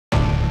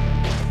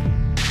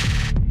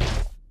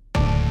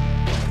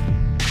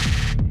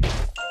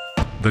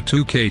The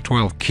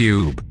 2k12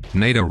 Kub,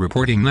 NATO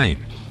reporting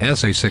name,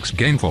 SA-6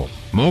 Gainful,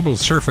 mobile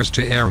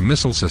surface-to-air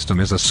missile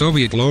system is a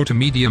Soviet low to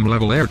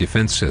medium-level air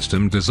defense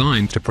system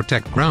designed to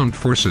protect ground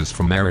forces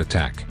from air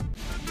attack.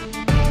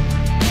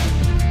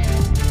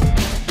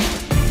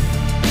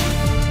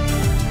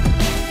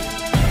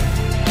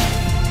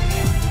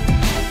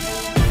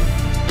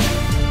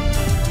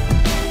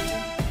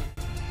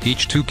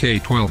 Each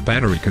 2k12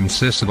 battery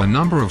consists of a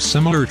number of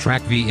similar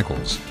track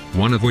vehicles,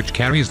 one of which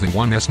carries the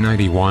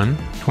 1S91,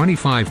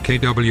 25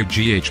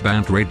 kW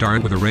GH-band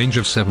radar with a range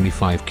of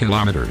 75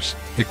 km,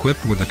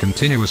 equipped with a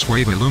continuous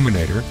wave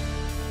illuminator,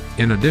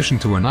 in addition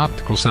to an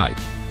optical sight.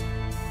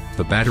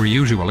 The battery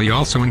usually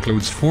also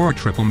includes 4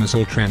 triple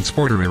missile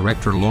transporter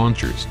erector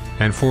launchers,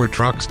 and 4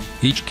 trucks,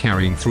 each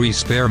carrying 3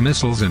 spare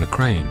missiles in a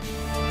crane.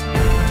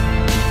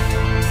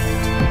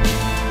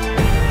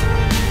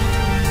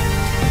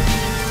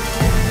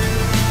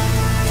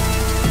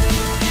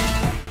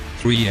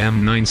 3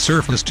 M9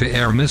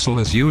 surface-to-air missile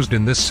is used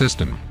in this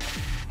system.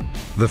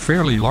 The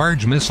fairly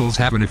large missiles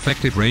have an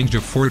effective range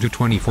of 4 to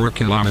 24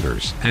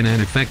 kilometers and an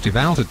effective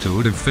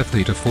altitude of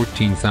 50 to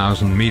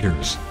 14,000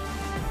 meters.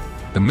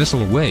 The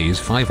missile weighs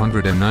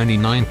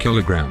 599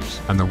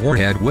 kilograms and the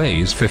warhead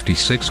weighs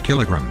 56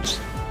 kilograms.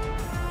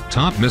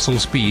 Top missile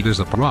speed is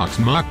approx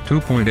Mach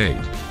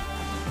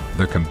 2.8.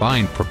 The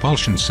combined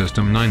propulsion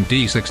system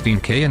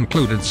 9D16K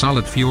included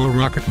solid fuel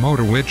rocket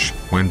motor which,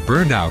 when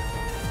burned out,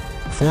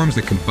 forms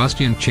the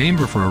combustion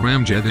chamber for a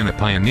ramjet in a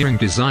pioneering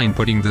design,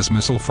 putting this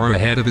missile far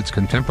ahead of its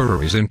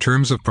contemporaries in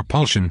terms of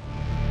propulsion.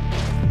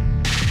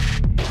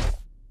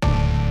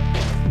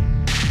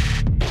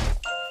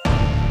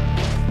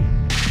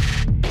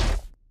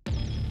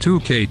 The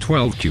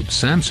 2k12 Kub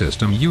SAM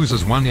system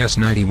uses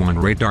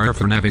 1S91 radar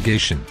for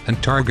navigation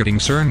and targeting.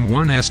 CERN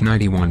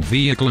 1S91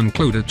 vehicle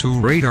included 2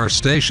 radar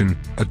station,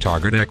 a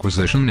target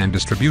acquisition and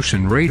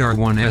distribution radar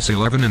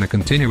 1S11 and a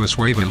continuous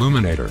wave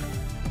illuminator.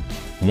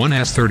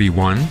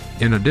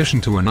 1S31, in addition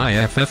to an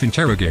IFF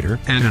interrogator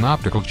and an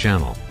optical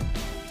channel.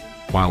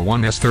 While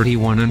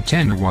 1S31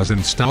 antenna was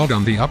installed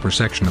on the upper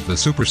section of the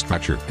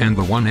superstructure and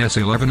the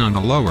 1S11 on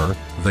the lower,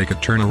 they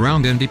could turn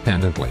around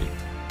independently.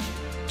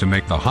 To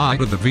make the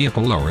height of the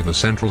vehicle lower, the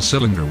central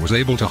cylinder was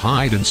able to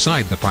hide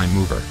inside the prime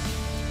mover.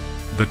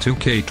 The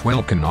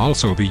 2k12 can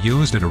also be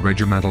used at a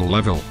regimental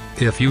level.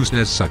 If used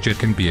as such, it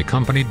can be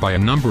accompanied by a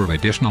number of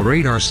additional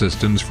radar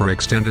systems for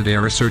extended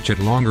air search at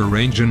longer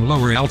range and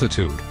lower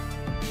altitude.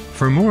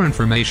 For more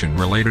information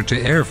related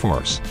to Air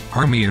Force,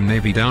 Army and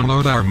Navy,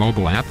 download our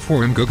mobile app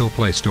from Google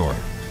Play Store.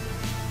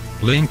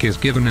 Link is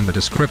given in the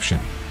description.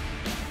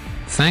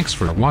 Thanks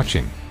for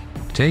watching.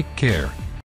 Take care.